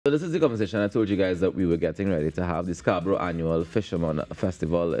So this is the conversation I told you guys that we were getting ready to have, the Scarborough Annual Fisherman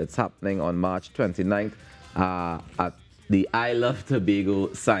Festival. It's happening on March 29th at the I Love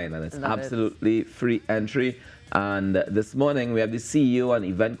Tobago sign, and it's absolutely free entry. And this morning we have the CEO and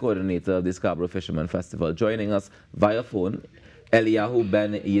event coordinator of the Scarborough Fisherman Festival joining us via phone, Eliyahu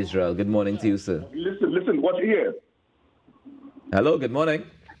Ben Israel. Good morning to you, sir. Listen, what's here? Hello, good morning.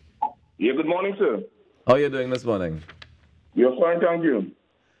 Yeah, good morning, sir. How are you doing this morning? You're fine, thank you.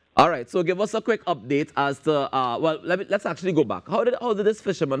 All right, so give us a quick update as to, let's actually go back. How did this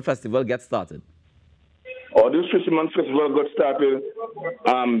Fisherman Festival get started? This Fisherman Festival got started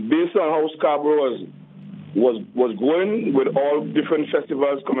based on how Scarborough was going with all different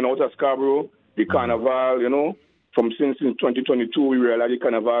festivals coming out of Scarborough. The Carnival, you know, since 2022, we realized the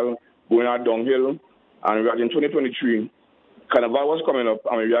Carnival going out downhill. And we had in 2023, Carnival was coming up,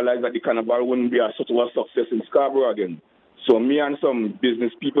 and we realized that the Carnival wouldn't be such a success in Scarborough again. So me and some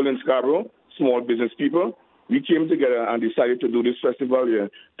business people in Scarborough, small business people, we came together and decided to do this festival here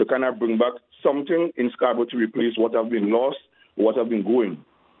to kind of bring back something in Scarborough to replace what have been lost, what have been going.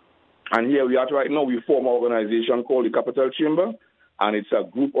 And here we are right now. We form an organization called the Capital Chamber, and it's a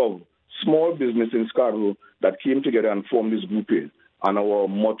group of small business in Scarborough that came together and formed this group here. And our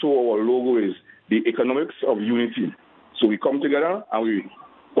motto, our logo is the economics of unity. So we come together and we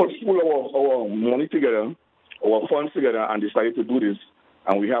put our money together, our funds together, and decided to do this.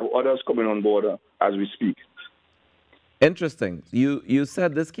 And we have others coming on board as we speak. Interesting. You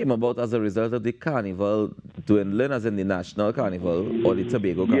said this came about as a result of the carnival dwindling, as in the national carnival or the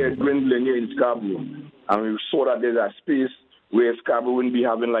Tobago carnival? Yeah, dwindling here in Scarborough. And we saw that there's a space where Scarborough wouldn't be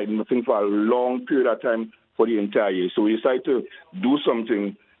having like nothing for a long period of time for the entire year. So we decided to do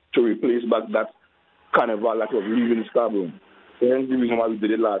something to replace back that carnival that was leaving Scarborough. So hence the reason why we did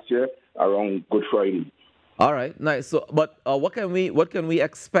it last year around Good Friday. All right, nice. So, but what can we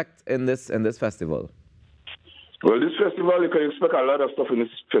expect in this festival? Well, this festival, you can expect a lot of stuff in this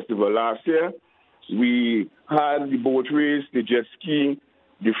festival. Last year, we had the boat race, the jet ski,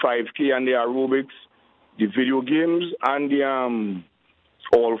 the 5K and the aerobics, the video games, and the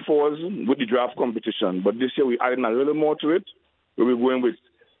all fours with the draft competition. But this year, we added a little more to it. We're going with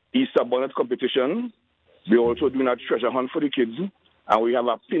Easter bonnet competition. We're also doing a treasure hunt for the kids, and we have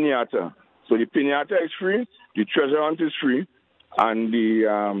a piñata. So the piñata is free, the treasure hunt is free, and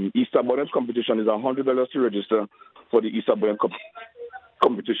the Easter bonnet competition is $100 to register for the Easter bonnet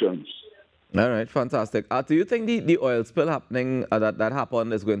competition. All right, fantastic. Do you think the oil spill happening that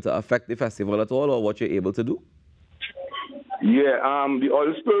happened is going to affect the festival at all, or what you're able to do? Yeah, the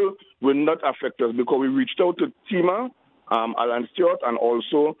oil spill will not affect us because we reached out to Tima, Alan Stewart, and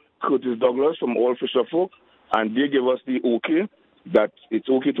also Curtis Douglas from All Fisher Folk, and they gave us the okay that it's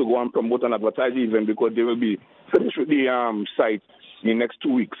okay to go and promote and advertise the event because they will be finished with the site in the next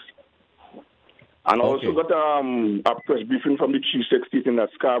 2 weeks. And also got a press briefing from the chief stating that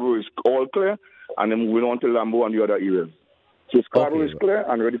Scarborough is all clear, and then moving on to Lambo and the other areas. So Scarborough is clear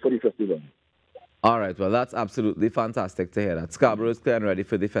and ready for the festival. All right, well, that's absolutely fantastic to hear that. Scarborough is clear and ready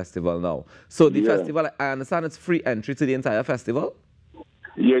for the festival now. So the festival, I understand it's free entry to the entire festival?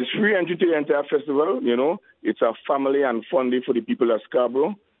 Yeah, it's free entry to the entire festival, you know. It's a family and fun day for the people of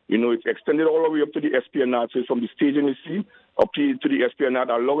Scarborough. You know, it's extended all the way up to the Esplanade, so from the stage in the sea up to the Esplanade,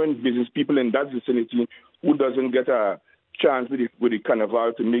 allowing business people in that vicinity who doesn't get a chance with the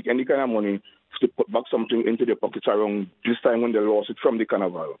carnival to make any kind of money to put back something into their pockets around this time when they lost it from the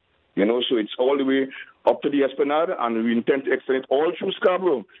carnival. You know, so it's all the way up to the Esplanade, and we intend to extend it all through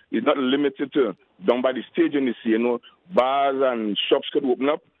Scarborough. It's not limited to down by the stage in the sea. You know, bars and shops could open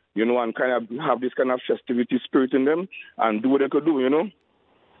up, you know, and kind of have this kind of festivity spirit in them and do what they could do, you know.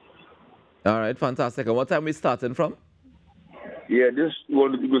 All right, fantastic. And what time are we starting from? Yeah,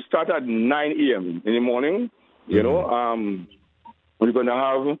 we'll start at 9 a.m. in the morning. You know, we're going to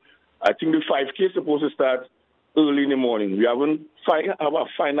have, I think the 5K is supposed to start early in the morning. We haven't have a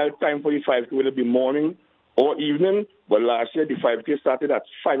final time for the 5K, whether it be morning or evening. But last year, the 5K started at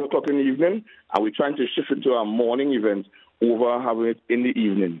 5 o'clock in the evening, and we're trying to shift it to a morning event over having it in the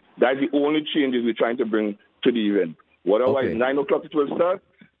evening. That's the only changes we're trying to bring to the event. Otherwise, 9 o'clock it will start,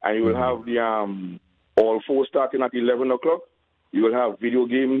 and you will have the all four starting at 11 o'clock. You will have video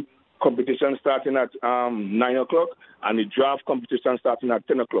game competition starting at 9 o'clock, and the draft competition starting at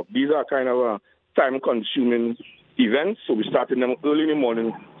 10 o'clock. These are kind of time-consuming events, so we started them early in the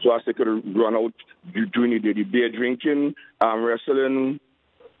morning so as they could run out during the day. The beer drinking, wrestling,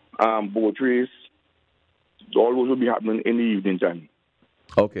 boat race, all those will be happening in the evening time.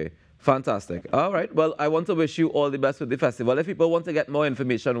 Okay, fantastic. All right, well, I want to wish you all the best with the festival. If people want to get more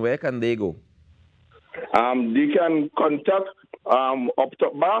information, where can they go? They can contact up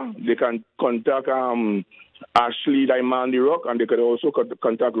top bar, they can contact Ashley Diamond Rock, and they can also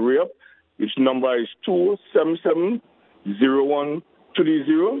contact Ray. Its number is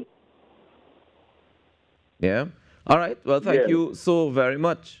 277-0130. Yeah. All right. Well, thank you so very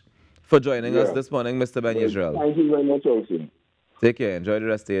much for joining us this morning, Mr. Ben Israel. Thank you very much, also. Take care. Enjoy the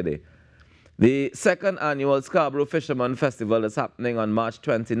rest of your day. The second annual Scarborough Fisherman Festival is happening on March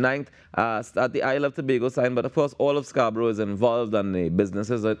 29th at the Isle of Tobago sign. But of course, all of Scarborough is involved, and the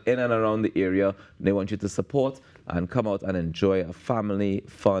businesses are in and around the area. They want you to support and come out and enjoy a family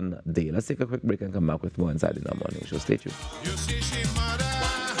fun day. Let's take a quick break and come back with more inside the Morning Show. Stay tuned.